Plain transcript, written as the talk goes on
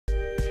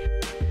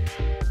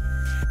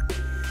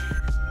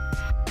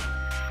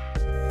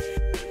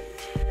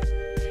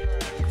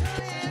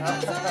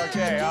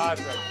Okay,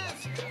 awesome.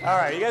 All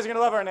right, you guys are going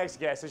to love our next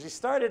guest. So she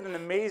started an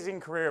amazing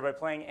career by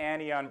playing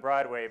Annie on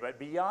Broadway, but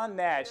beyond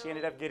that, she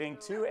ended up getting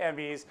 2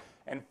 Emmys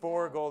and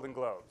 4 Golden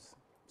Globes.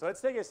 So let's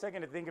take a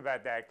second to think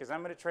about that, because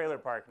I'm in a trailer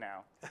park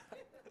now.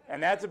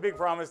 And that's a big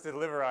promise to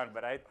deliver on,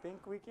 but I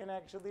think we can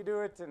actually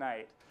do it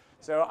tonight.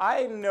 So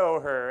I know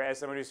her as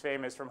someone who's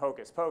famous from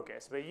Hocus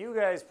Pocus, but you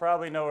guys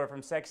probably know her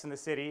from Sex and the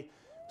City.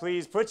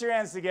 Please put your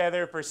hands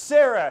together for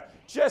Sarah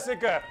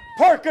Jessica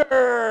Parker.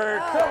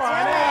 Oh, come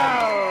on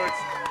out.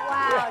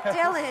 Wow,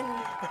 Dylan.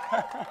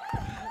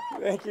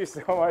 Thank you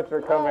so much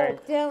for coming.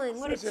 Oh, Dylan,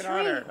 what Such a an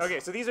treat. honor. Okay,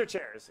 so these are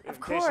chairs, in case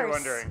course. you're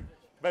wondering.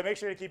 But make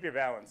sure to keep your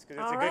balance, because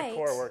it's All a good right.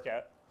 core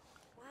workout.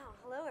 Wow,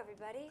 hello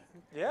everybody.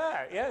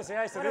 Yeah, yes,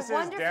 yeah. So What this a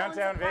is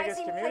downtown Vegas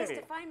surprising community. place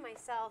to find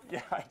myself.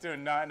 Yeah, I do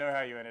not know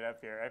how you ended up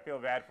here. I feel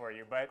bad for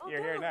you, but Oh, you're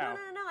no, here now.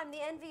 No, I'm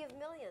the envy of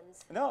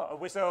millions. No,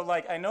 so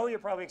like I know you're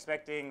probably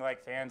expecting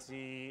like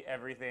fancy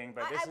everything,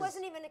 but I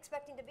wasn't even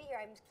expecting to be here.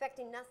 I'm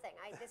expecting nothing.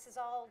 This is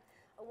all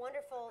a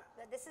wonderful.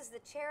 This is the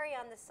cherry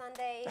on the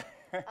sundae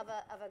of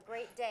a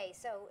great day.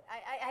 So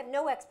I have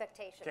no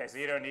expectations. Okay, so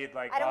you don't need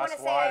like I don't want Voss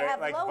to say I water,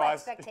 have like low Voss.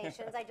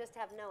 expectations. I just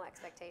have no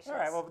expectations. All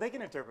right, well they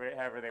can interpret it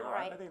however they want.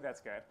 right. I think that's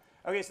good.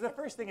 Okay, so the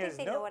first thing is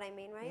they know what I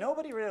mean, right?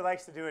 Nobody really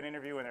likes to do an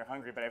interview when they're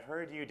hungry, but I've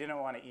heard you didn't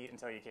want to eat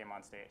until you came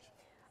on stage.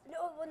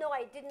 No, well, no,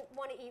 I didn't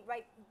want to eat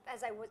right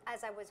as I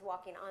was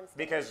walking on stage.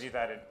 Because you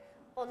thought it.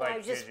 Well, no, like,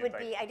 I just did you, would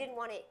like- be. I didn't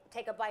want to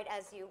take a bite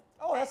as you.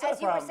 Oh, that's not a as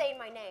you were problem. saying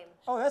my name.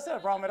 Oh, that's not a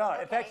problem at all.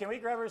 In Okay. fact, can we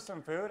grab her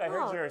some food? I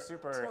heard Oh, you're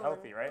super Dylan.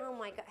 healthy, right? Oh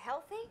my God,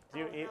 healthy? Do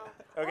you Oh, eat?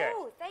 no. Okay.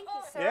 Oh, thank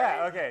you, sir.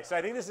 Yeah, okay. So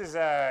I think this is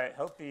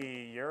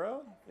healthy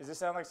Gyro. Does this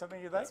sound like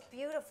something you'd like? It's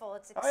beautiful.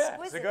 It's Oh, yeah. So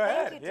exquisite. go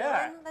ahead. Thank you,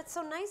 Yeah. Dylan. That's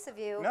so nice of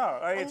you. No,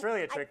 it's And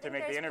really a I trick to think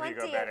make the there's interview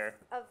go plenty better.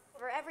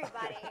 for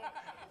everybody,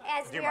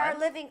 as Do you we are mind?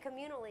 living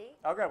communally.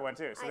 I'll grab one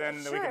too, so then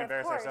we sure, can of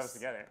embarrass ourselves course.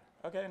 together.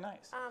 Okay,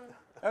 nice.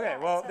 Yeah, Okay,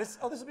 well, it's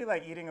this will be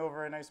like eating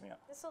over a nice meal.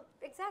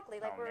 exactly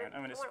like Oh, we're. man,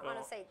 I'm gonna I don't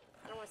want spill. to say.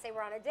 I don't want to say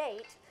we're on a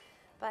date,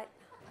 but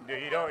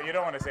Dude, you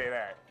don't want to say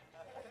that.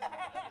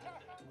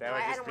 That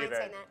would I just don't be mind the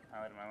saying that.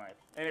 highlight of my life.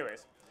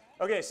 Anyways,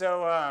 okay,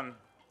 so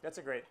that's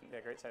a great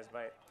sized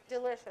bite.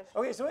 delicious.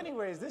 Okay, so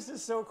anyways, this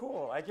is so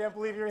cool. I can't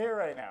believe you're here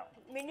right now.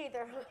 Me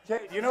neither.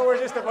 Okay, you know we're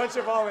just a bunch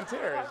of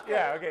volunteers.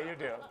 Yeah, okay, you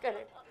do.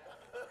 Kidding.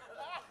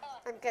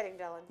 I'm kidding,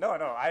 Dylan. No,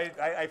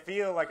 I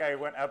feel like I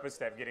went up a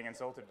step getting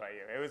insulted by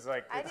you. It was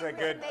like, it's a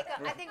good.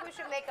 I think we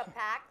should make a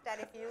pact that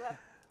if you have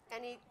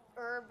any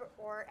herb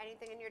or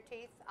anything in your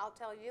teeth, I'll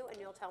tell you and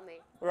you'll tell me.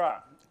 Right,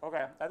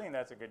 okay, I think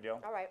that's a good deal.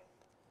 All right.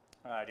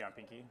 Do you want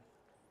pinky?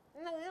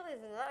 No, really,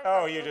 it's not.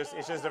 Oh,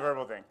 it's just a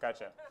verbal thing.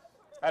 Gotcha.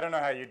 I don't know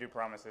how you do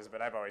promises,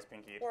 but I've always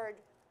pinkied. Word.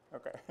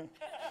 Okay.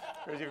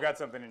 Because you've got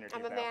something in your teeth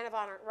I'm a now. man of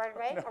honor.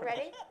 Right?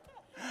 Already?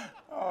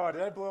 Oh,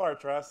 did I blow our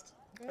trust?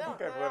 No, I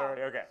think I no, blew it no.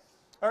 already. Okay.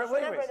 All right, well,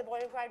 Remember anyways. the boy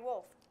who cried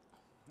wolf.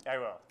 I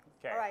will.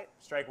 Okay. All right.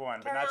 Strike 1,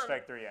 but Carry not on.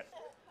 strike 3 yet.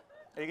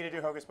 Are you going to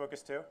do Hocus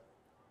Pocus 2?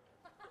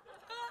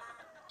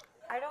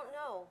 I don't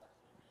know.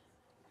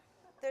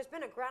 There's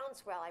been a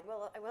groundswell, I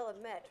will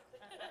admit.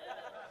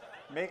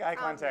 Make eye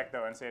contact,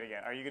 though, and say it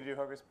again. Are you going to do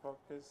Hocus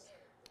Pocus?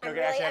 I'm Okay,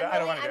 really- actually, I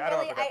don't want to do I'm I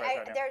don't want really- to put that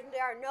pressure on you.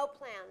 There are no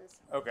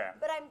plans. Okay.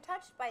 But I'm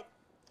touched by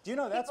Do you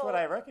know that's people- what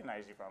I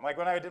recognize you from? Like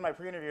when I did my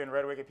pre-interview and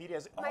read Wikipedia, I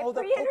was like, My oh,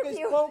 the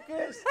pre-interview? Hocus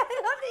Pocus.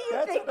 I love that you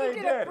That's think what I you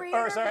did a did.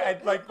 pre-interview. Or sorry,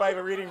 like by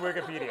reading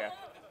Wikipedia.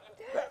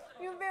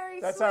 You're very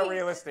That's sweet. not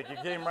realistic. You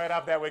came right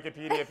off that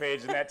Wikipedia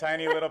page and that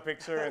tiny little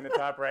picture in the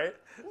top right.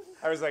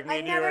 I was like, me I've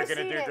and you are never going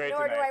to seen do it, great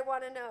nor do I tonight.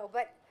 want to know.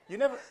 But You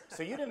never,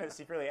 so you didn't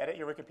secretly edit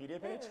your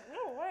Wikipedia page?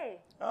 no way.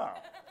 Oh.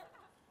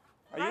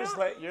 Are you just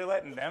you're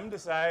letting them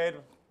decide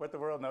what the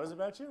world knows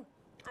about you?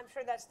 I'm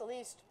sure that's the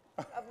least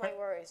of my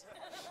worries.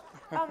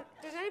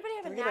 Does anybody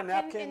have Can a we get a napkin,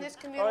 napkin? in this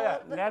Oh, communal yeah,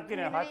 napkin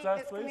and hot community, sauce,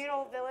 this please.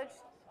 communal village?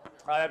 Oh,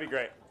 that'd be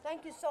great.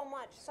 Thank you so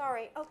much.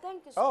 Sorry. Oh,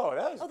 thank you. Oh,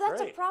 that was Oh,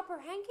 that's great. a proper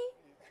hanky?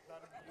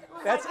 Oh,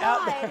 That's my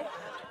Al. God.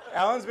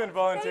 Alan's been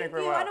volunteering Thank for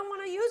a you. while. I don't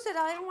want to use it.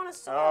 I don't want to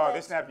soil Oh, it.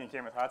 this napkin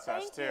came with hot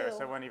sauce Thank too, you.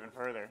 so it went even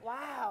further.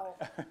 Wow.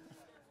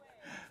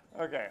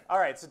 Okay. All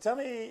right. So tell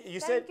me, you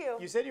said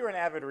Thank you. said you were an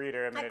avid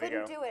reader a I minute ago.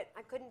 couldn't do it.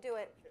 I couldn't do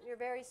it. You're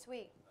very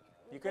sweet.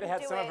 You could have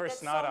had Do some of it. her That's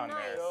snot so on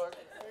nice.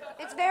 there.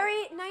 It's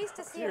very nice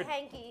to see a Dude.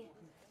 hanky.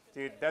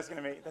 Dude, that's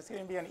gonna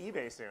be on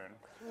eBay soon.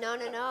 No.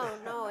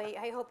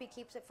 I hope he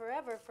keeps it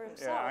forever for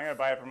himself. Yeah, I'm gonna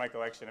buy it for my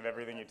collection of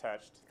everything you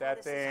touched. That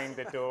this is-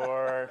 thing, the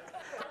door,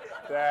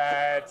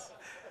 that.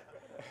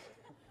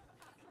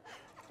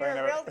 You're I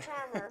know a it. real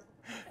charmer.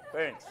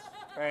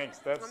 Thanks.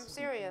 That's. I'm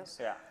serious.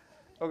 Yeah.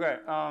 Okay.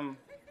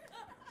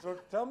 So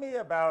tell me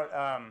about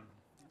I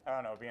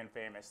don't know, being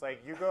famous.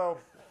 Like you go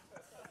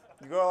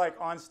like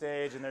on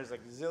stage and there's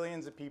like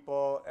zillions of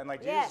people and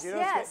like Yes, you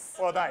don't yes.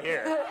 well, not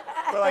here,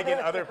 but like in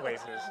other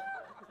places.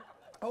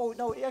 Oh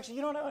no, actually,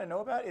 you know what I want to know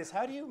about is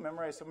how do you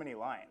memorize so many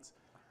lines?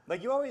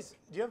 Like you always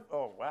do you have?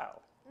 Oh wow.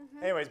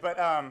 Anyways, but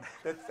I'm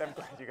glad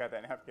you got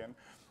that napkin.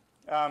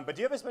 But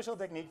do you have a special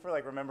technique for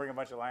like remembering a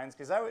bunch of lines?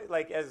 Because I would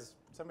like as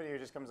somebody who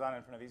just comes on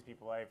in front of these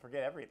people, I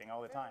forget everything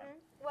all the time.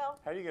 Well,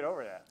 How do you get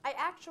over that? I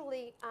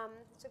actually,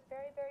 it's a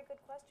very, very good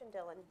question,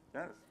 Dylan.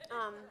 Yes.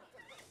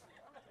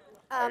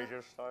 Are you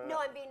just No,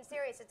 I'm being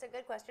serious. It's a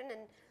good question,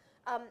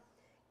 and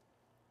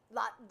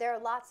there are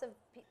lots of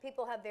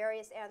people have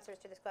various answers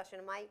to this question.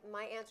 And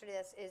my answer to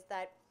this is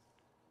that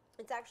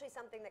it's actually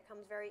something that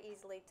comes very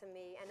easily to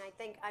me, and I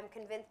think I'm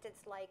convinced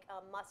it's like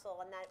a muscle,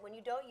 and that when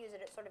you don't use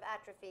it, it sort of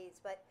atrophies.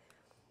 But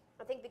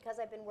I think because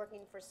I've been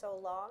working for so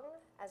long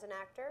as an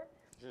actor,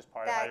 it's just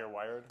part of how you're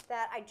wired.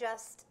 That I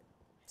just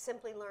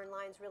simply learn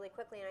lines really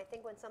quickly. And I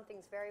think when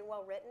something's very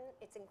well written,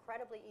 it's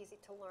incredibly easy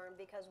to learn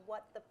because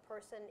what the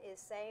person is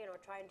saying or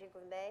trying to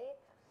convey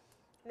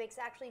makes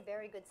actually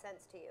very good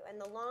sense to you. And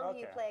the longer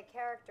you play a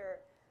character,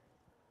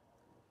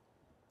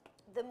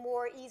 the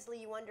more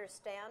easily you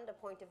understand a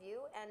point of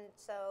view. And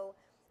so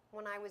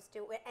when I was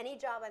doing any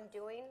job I'm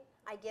doing,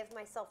 I give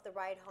myself the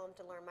ride home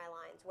to learn my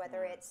lines,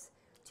 whether it's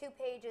 2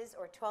 pages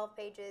or 12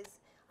 pages.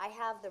 I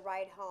have the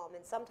ride home,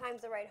 and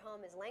sometimes the ride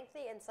home is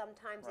lengthy, and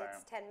sometimes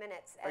it's 10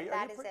 minutes, and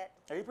that is it.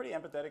 Are you pretty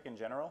empathetic in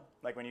general?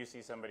 Like when you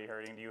see somebody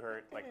hurting, do you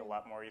hurt like a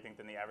lot more, you think,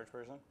 than the average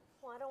person?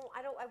 Well,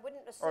 I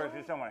wouldn't assume. Or is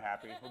just someone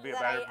happy? Would be a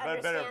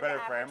that better the frame.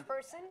 average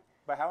person.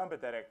 But how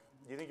empathetic?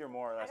 Do you think you're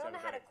more or less I don't know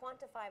how to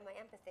empathetic? quantify my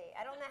empathy.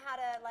 I don't know how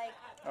to like.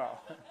 Oh.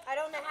 I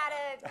don't know how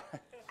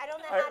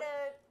to.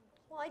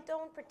 Well, I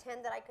don't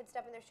pretend that I could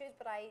step in their shoes,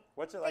 but I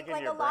What's it like think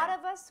in your a lot brain?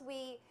 of us,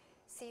 we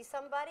see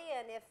somebody,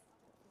 and if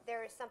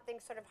there is something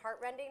sort of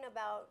heartrending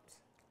about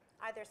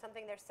either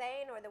something they're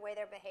saying or the way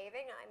they're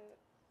behaving,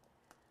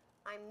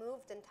 I'm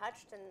moved and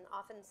touched and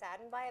often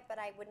saddened by it, but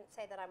I wouldn't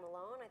say that I'm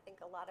alone. I think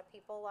a lot of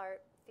people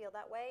feel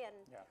that way, and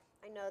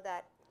I know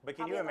that. But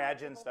can you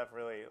imagine stuff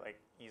really like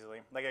easily?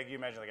 Like you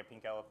imagine like a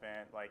pink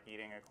elephant, like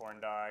eating a corn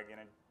dog in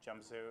a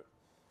jumpsuit?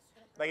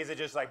 Like is it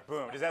just like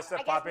boom? Does that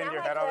stuff pop into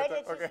your head all the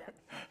time? Okay.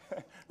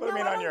 But I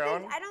mean on your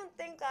own? I don't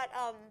think that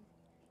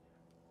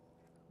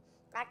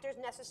actors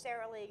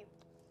necessarily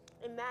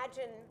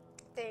imagine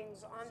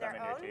things on their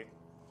own. Your teeth.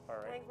 All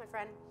right. Thanks, my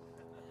friend.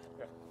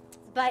 Okay.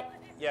 But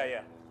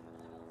Yeah.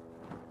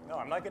 No,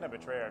 I'm not going to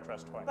betray our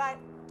trust twice. But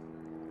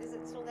is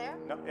it still there?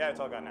 No, yeah, it's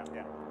all gone now.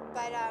 Yeah.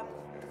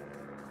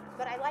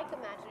 But I like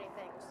imagining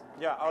things.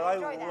 Yeah, I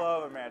enjoy that.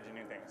 love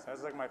imagining things.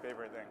 That's like my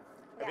favorite thing.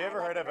 Yeah, Have you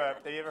ever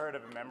heard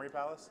of a memory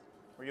palace,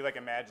 where you like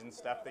imagine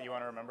stuff that you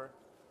want to remember?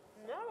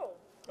 No.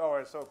 Oh,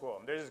 it's so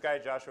cool. There's this guy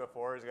Joshua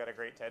Foer who's got a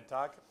great TED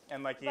talk,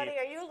 and like Buddy,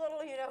 are you a little,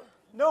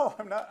 No,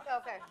 I'm not.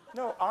 Okay.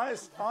 No,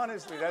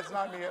 honestly, that's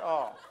not me at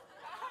all.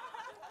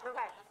 Okay.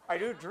 I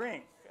do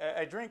drink.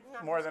 I drink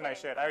more than I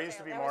should. I used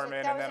to be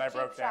Mormon, that and then was I a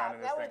broke cheap down shot.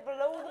 in this That thing. was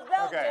below the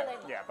belt, Okay,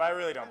 Dylan. yeah, but I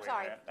really don't I'm believe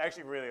sorry. in it. I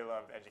actually really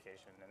love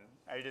education, and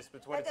it's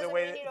That a doesn't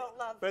way mean you don't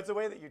love. but it's a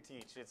way that you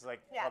teach. It's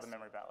like Yes. called the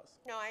memory palace.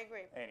 No, I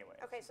agree. Anyway.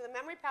 Okay, so the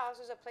memory palace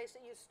is a place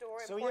that you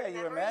store So important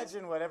you memories.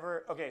 imagine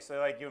whatever. Okay, so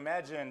like you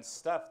imagine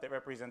stuff that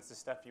represents the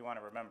stuff you want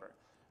to remember.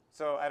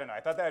 So I don't know.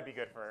 I thought that would be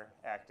good for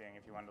acting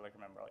if you wanted to like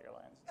remember all your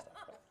lines and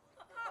stuff. But.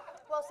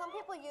 Well, some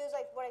people use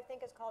like what I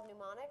think is called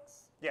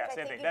mnemonics. Yeah, which I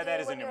same think thing. you That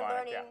do is a when you're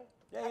mnemonic. learning.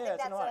 Yeah, I think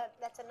it's a mnemonic.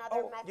 that's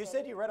another method. You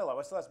said you read a lot.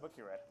 What's the last book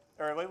you read?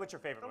 Or what's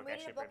your favorite I'm book?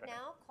 reading a book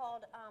now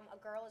called A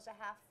Girl is a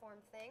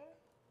Half-Formed Thing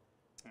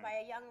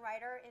by a young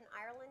writer in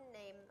Ireland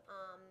named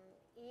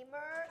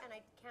Emer, and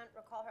I can't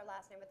recall her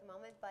last name at the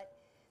moment, but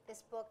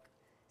this book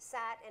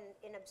sat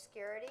in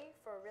obscurity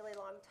for a really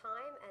long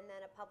time, and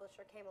then a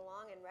publisher came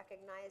along and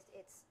recognized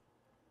its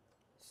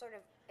sort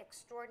of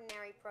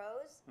extraordinary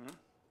prose. Mm-hmm.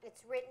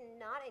 It's written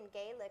not in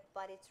Gaelic,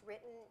 but it's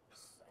written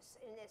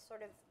in this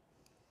sort of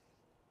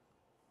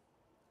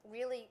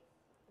really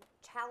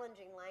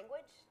challenging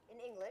language in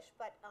English,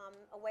 but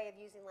a way of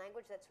using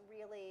language that's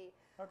really.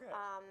 Okay.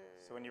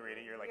 So when you read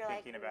it, you're like you're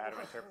thinking about how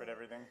to interpret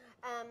everything,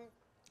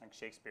 like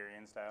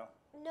Shakespearean style.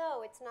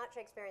 No, it's not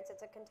Shakespearean.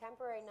 It's a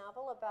contemporary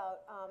novel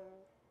about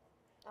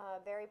a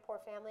very poor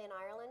family in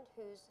Ireland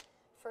whose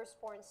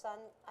firstborn son,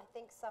 I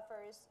think,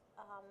 suffers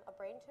a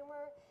brain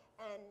tumor,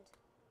 and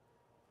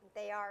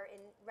they are in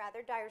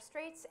rather dire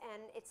straits.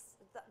 And it's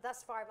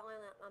thus far,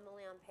 I'm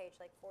only on page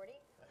like 40.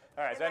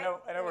 All right, so I know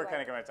we're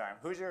kind of coming out of time.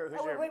 Who's your?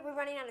 Wait, we're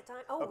running out of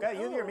time. Oh, Okay,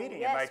 you have your meeting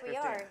yes, in like 15. we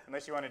are.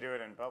 Unless you want to do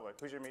it in public.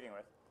 Who's your meeting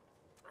with?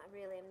 I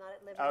really am not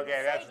at liberty. Okay,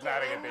 to that's say,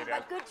 not a Dylan, good thing.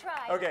 But good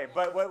try. Okay,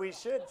 but what we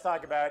should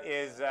talk about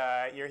is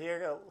you're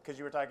here because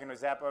you were talking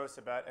with Zappos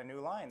about a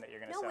new line that you're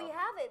going to No, sell. we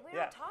have it. We're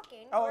not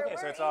talking. Oh, okay,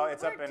 so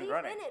it's up and We're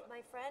running. deep in it,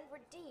 my friend. We're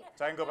deep.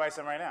 So I can go buy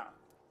some right now.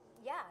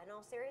 Yeah, in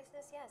all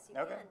seriousness, yes, you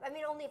Okay. can. I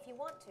mean, only if you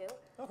want to.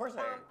 Of course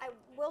I can. I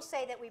will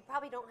say that we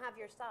probably don't have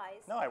your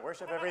size. No, I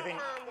worship everything.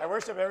 I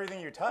worship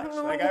everything you touch.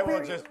 Like I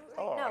will just.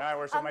 Oh, No. now I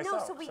worship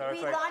myself. No, so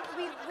it's like,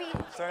 we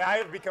so now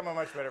I've become a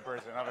much better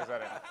person all of a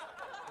sudden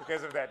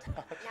because of that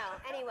touch. No,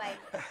 anyway.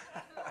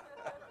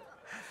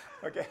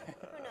 Okay.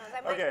 Who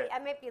knows? I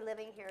might be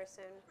living here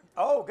soon.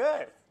 Oh,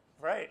 good.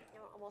 Right.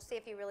 We'll see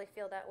if you really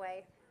feel that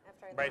way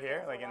after I live Right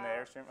here, for a like in the while.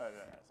 Airstream. Oh,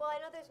 no. Well, I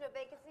know there's no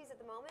vacancies at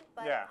the moment,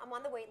 but Yeah. I'm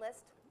on the wait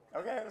list.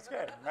 Okay, that's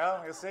good.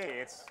 Well, you'll see.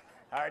 It's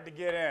hard to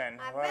get in.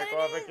 I A lot bet of it is,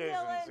 qualifications.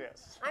 Dylan.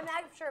 Yes. I'm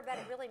sure. I bet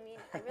it really mean.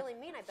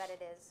 I bet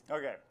it is.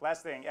 Okay.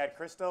 Last thing. At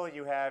Crystal,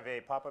 you have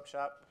a pop-up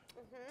shop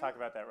Talk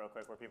about that real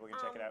quick where people can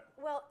check it out.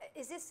 Well,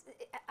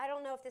 I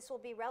don't know if this will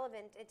be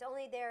relevant. It's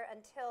only there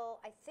until,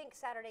 I think,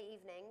 Saturday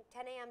evening,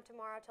 10 a.m.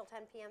 tomorrow till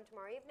 10 p.m.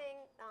 tomorrow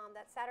evening.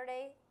 That's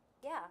Saturday.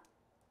 Yeah.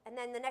 And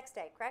then the next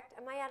day, correct?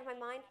 Am I out of my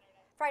mind?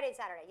 Friday and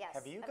Saturday, yes.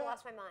 Have you I've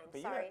lost my mind,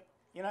 but sorry.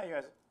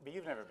 But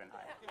you've never been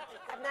high.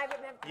 I've never,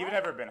 You've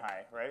never been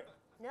high, right?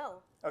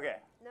 No. Okay.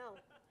 No.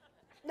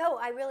 No,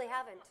 I really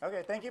haven't.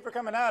 Okay, thank you for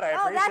coming out. I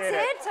Oh, that's appreciate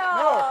it. it?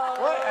 Oh,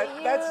 no,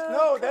 what?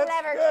 That's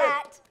clever good.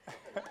 cat.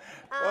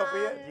 Well,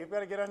 you've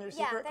got to get on your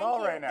secret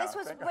call right now. This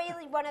was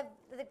really one of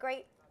the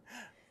great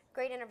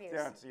interviews. You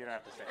don't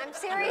have to say it. I'm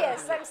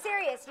serious. I'm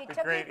serious. You took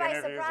me great by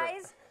interviews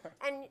surprise,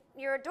 and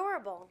you're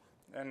adorable.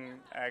 And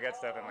I got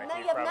stuff in my No,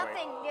 teeth you have probably.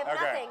 nothing. You have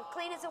nothing.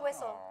 Clean as a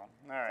whistle. All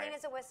right. Clean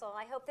as a whistle.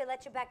 I hope they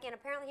let you back in.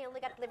 Apparently, he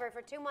only got delivered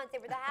for 2 months. They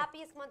were the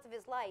happiest months of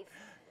his life.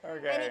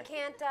 Okay. And he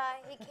can't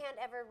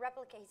ever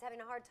replicate. He's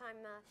having a hard time.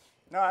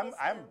 No,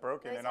 I'm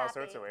broken he's in all happy.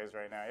 sorts of ways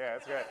right now. Yeah,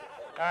 that's good.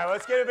 All right,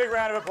 let's give a big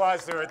round of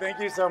applause to her.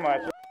 Thank you so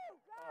much.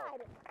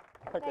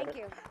 Thank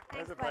you. It's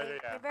Thanks, a buddy. pleasure,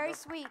 yeah. You're very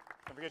sweet.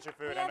 Don't forget your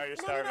food. I know you're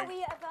No, starving.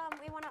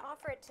 we want to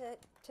offer it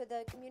to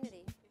the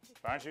community.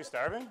 Aren't you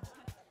starving?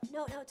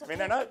 No, it's okay.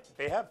 I mean,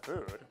 they have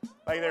food.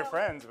 Like, they're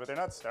friends, but they're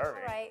not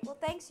starving. All right. Well,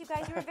 thanks, you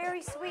guys. You were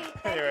very sweet.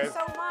 Thank you Anyways,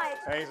 so much.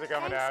 thanks for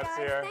coming Thanks, out. guys.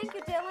 See ya. Thank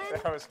you,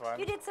 Dylan. That was fun.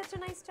 You did such a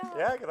nice job.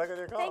 Yeah, good luck with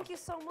your call. Thank you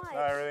so much. No,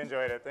 I really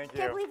enjoyed it. Thank I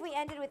can't you. believe we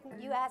ended with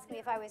you asking me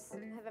if I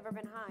have ever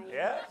been high.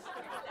 Yeah.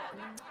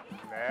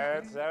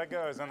 That's how it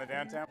goes on the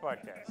Downtown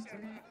Podcast.